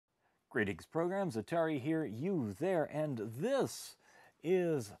Greetings programs, Atari here, you there, and this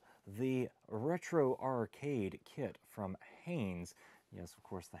is the Retro Arcade kit from Haynes. Yes, of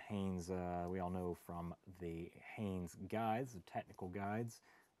course, the Haynes, we all know from the Haynes guides, the technical guides,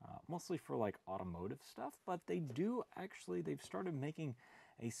 mostly for like automotive stuff, but they do actually, they've started making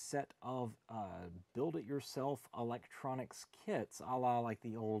a set of build-it-yourself electronics kits, a la like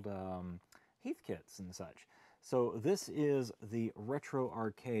the old Heath kits and such. So this is the Retro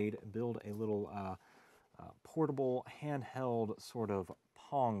Arcade, build a little portable, handheld sort of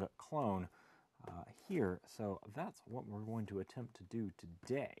Pong clone here. So that's what we're going to attempt to do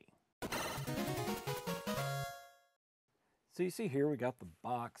today. So you see here we got the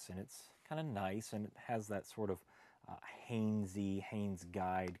box, and it's kind of nice, and it has that sort of Haynes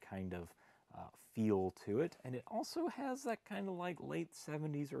guide kind of feel to it, and it also has that kind of like late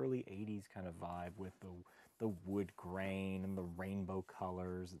 70s, early 80s kind of vibe with the wood grain and the rainbow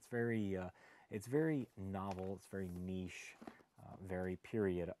colors. It's very novel, it's very niche, very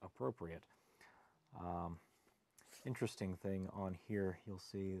period appropriate. Interesting thing on here, you'll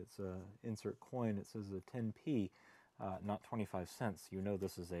see it's a insert coin. It says a 10p, not 25 cents. You know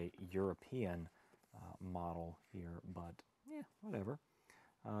this is a European model here, but yeah, whatever.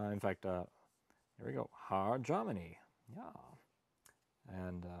 In fact, here we go, Germany, yeah.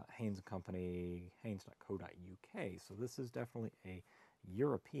 And Haynes & Company, haynes.co.uk. So this is definitely a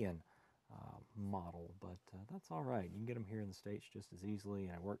European model, but that's all right. You can get them here in the States just as easily,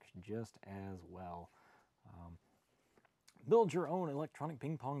 and it works just as well. Build your own electronic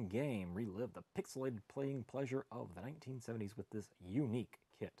ping pong game. Relive the pixelated playing pleasure of the 1970s with this unique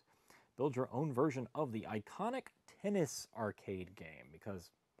kit. Build your own version of the iconic tennis arcade game, because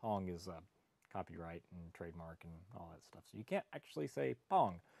Pong is copyright and trademark and all that stuff. So you can't actually say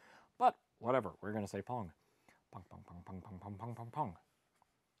Pong. But whatever, we're going to say Pong. Pong, pong, pong, pong, pong, pong, pong, pong,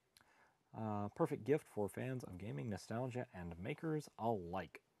 pong. Perfect gift for fans of gaming, nostalgia, and makers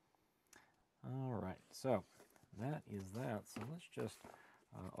alike. All right, so that is that. So let's just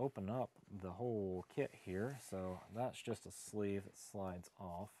open up the whole kit here. So that's just a sleeve that slides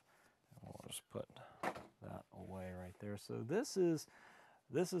off. And we'll just put that away right there. So this is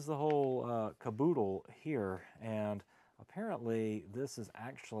the whole caboodle here, and apparently this is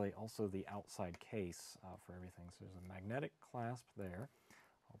actually also the outside case for everything. So there's a magnetic clasp there,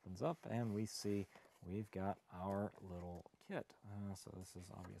 opens up, and we see we've got our little kit. So this is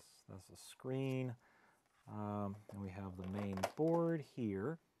obvious, that's a screen, and we have the main board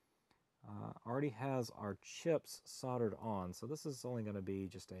here. Already has our chips soldered on, so this is only going to be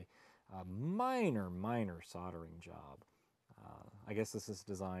just a minor soldering job. I guess this is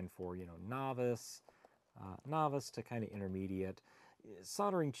designed for, you know, novice to kind of intermediate.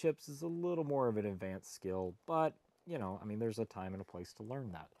 Soldering chips is a little more of an advanced skill, but, you know, I mean, there's a time and a place to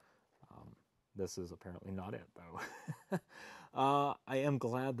learn that. This is apparently not it, though. I am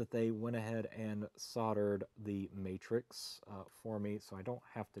glad that they went ahead and soldered the matrix for me, so I don't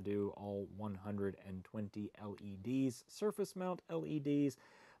have to do all 120 LEDs, surface mount LEDs,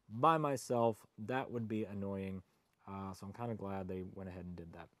 by myself. That would be annoying. So I'm kind of glad they went ahead and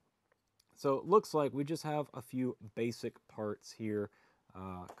did that. So it looks like we just have a few basic parts here,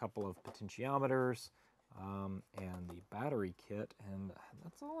 a couple of potentiometers, and the battery kit, and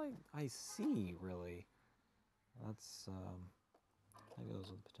that's all I see, really. That's, that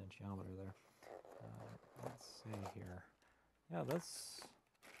goes with the potentiometer there. Let's see here. Yeah,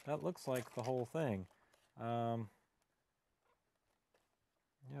 that looks like the whole thing. Yeah,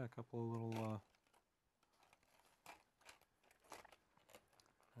 a couple of little,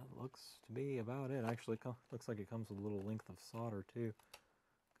 that looks to be about it. Actually, looks like it comes with a little length of solder, too.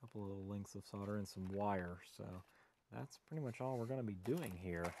 A couple of little lengths of solder and some wire. So that's pretty much all we're going to be doing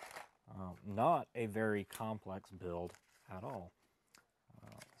here. Not a very complex build at all.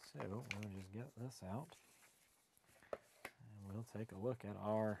 So we'll just get this out, and we'll take a look at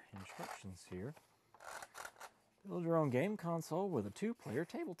our instructions here. Build your own game console with a 2-player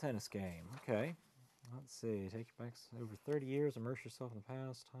table tennis game. Okay. Let's see, take you back over 30 years, immerse yourself in the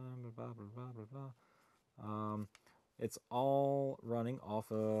past time, blah, blah, blah, blah, blah. It's all running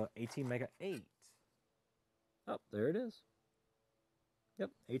off a ATmega 8. Oh, there it is.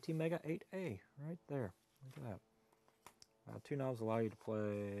 Yep, ATmega 8A, right there. Look at that. 2 knobs allow you to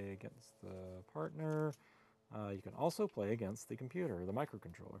play against the partner. You can also play against the computer, the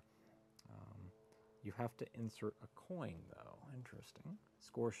microcontroller. You have to insert a coin, though. Interesting.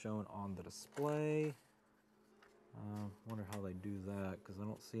 Score shown on the display. Wonder how they do that, because I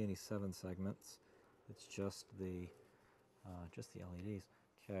don't see any 7 segments. It's just the LEDs.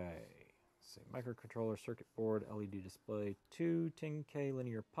 Okay. Let's see, microcontroller, circuit board, LED display, 2 10K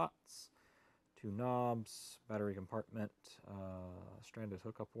linear pots, 2 knobs, battery compartment, stranded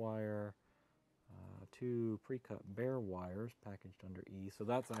hookup wire, 2 pre-cut bare wires packaged under E. So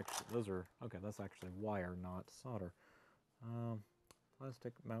that's actually, those are, okay, that's actually wire, not solder.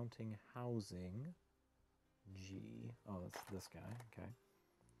 Plastic mounting housing, G. Oh, that's this guy, okay.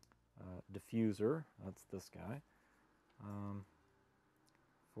 Diffuser, that's this guy.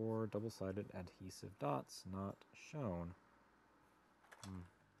 4 double-sided adhesive dots, not shown.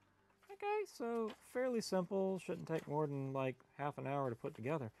 Okay, so fairly simple. Shouldn't take more than like half an hour to put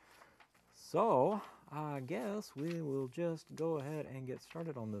together. So, I guess we will just go ahead and get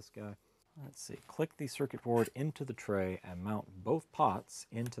started on this guy. Let's see, click the circuit board into the tray and mount both pots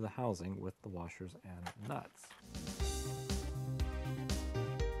into the housing with the washers and nuts.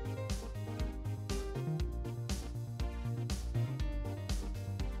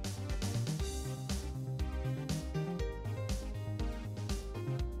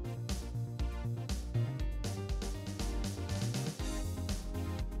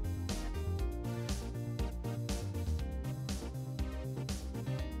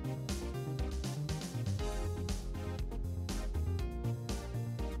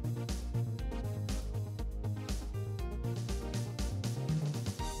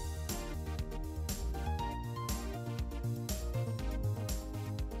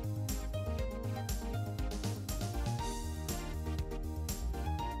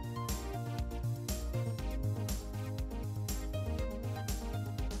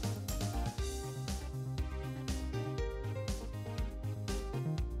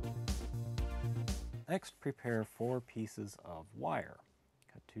 Next, prepare 4 pieces of wire.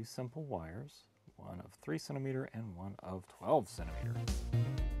 Got 2 simple wires, one of 3 centimeter and one of 12 centimeter.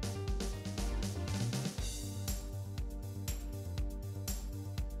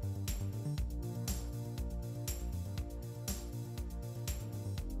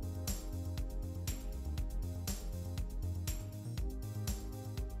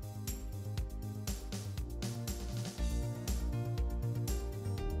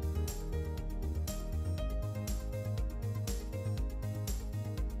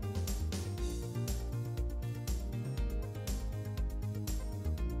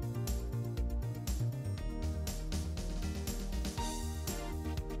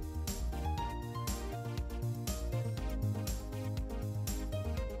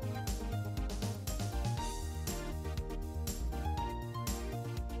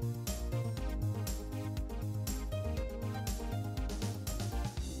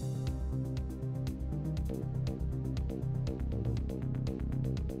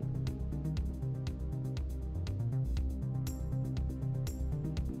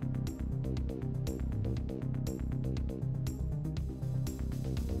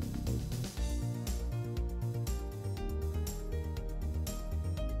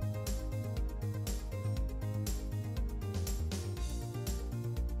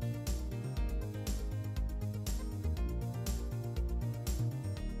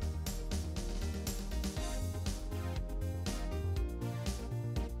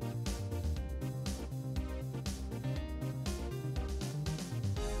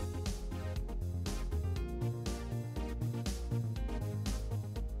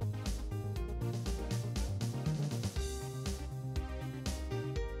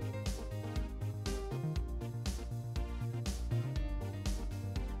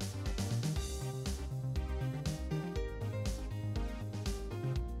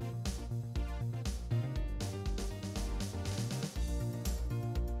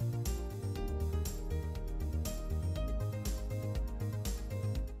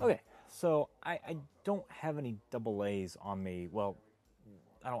 Okay, so I don't have any double A's on me. Well,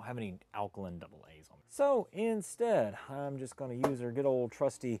 I don't have any alkaline double A's on me. So instead, I'm just going to use our good old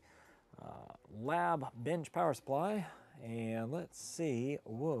trusty lab bench power supply. And let's see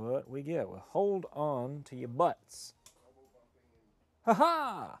what we get. We'll hold on to your butts.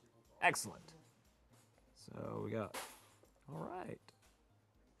 Ha-ha! Excellent. So we got, all right.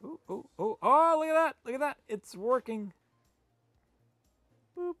 Ooh, ooh, ooh. Oh, look at that. Look at that. It's working.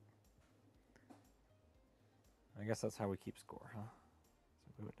 Boop. I guess that's how we keep score, huh?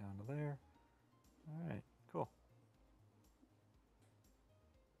 So move it down to there. All right, cool.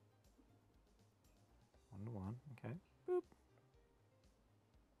 1 to 1, okay. Boop.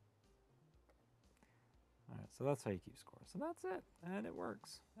 All right, so that's how you keep score. So that's it, and it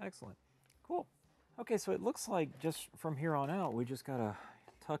works. Excellent. Cool. Okay, so it looks like just from here on out, we just gotta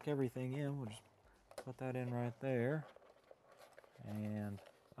tuck everything in. We'll just put that in right there. And,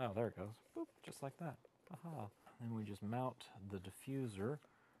 oh, there it goes. Boop, just like that. Aha. Then we just mount the diffuser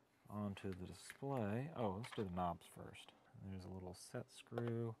onto the display. Oh, let's do the knobs first. There's a little set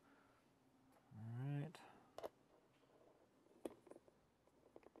screw. All right.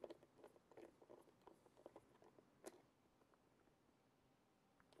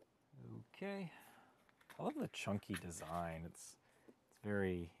 Okay. I love the chunky design. It's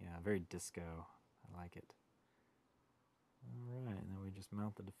very, very disco. I like it. All right, and then we just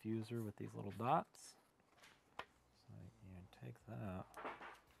mount the diffuser with these little dots. So you take that.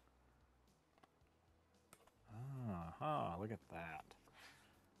 Aha, look at that.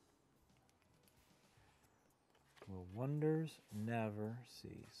 Will wonders never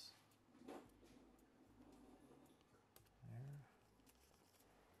cease?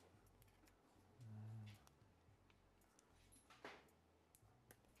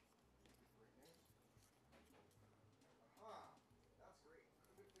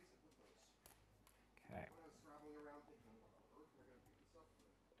 Okay.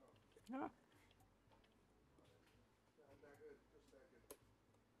 Ah.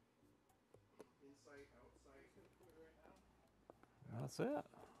 That's it.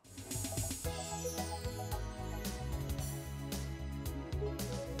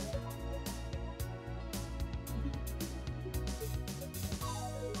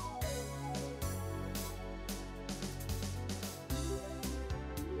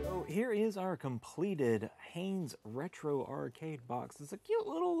 So here is our completed Haynes Retro Arcade box. It's a cute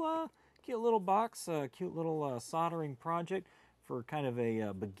little box, cute little soldering project for kind of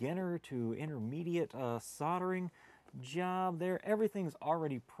a beginner to intermediate soldering job there. Everything's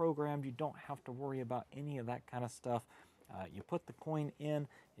already programmed. You don't have to worry about any of that kind of stuff. You put the coin in,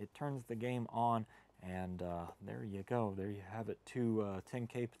 it turns the game on, and there you go. There you have it. Two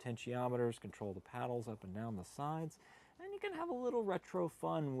 10K potentiometers control the paddles up and down the sides, and you can have a little retro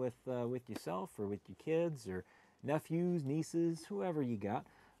fun with yourself or with your kids or nephews, nieces, whoever you got.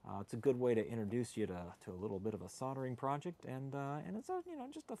 It's a good way to introduce you to a little bit of a soldering project, and it's a,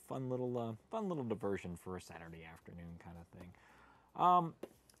 just a fun little diversion for a Saturday afternoon kind of thing.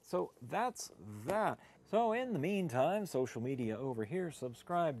 So that's that. So in the meantime, social media over here,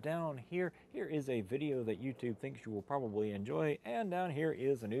 subscribe down here. Here is a video that YouTube thinks you will probably enjoy, and down here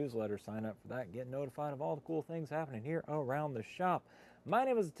is a newsletter. Sign up for that, get notified of all the cool things happening here around the shop. My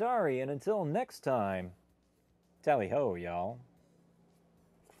name is Atari, and until next time, tally ho, y'all.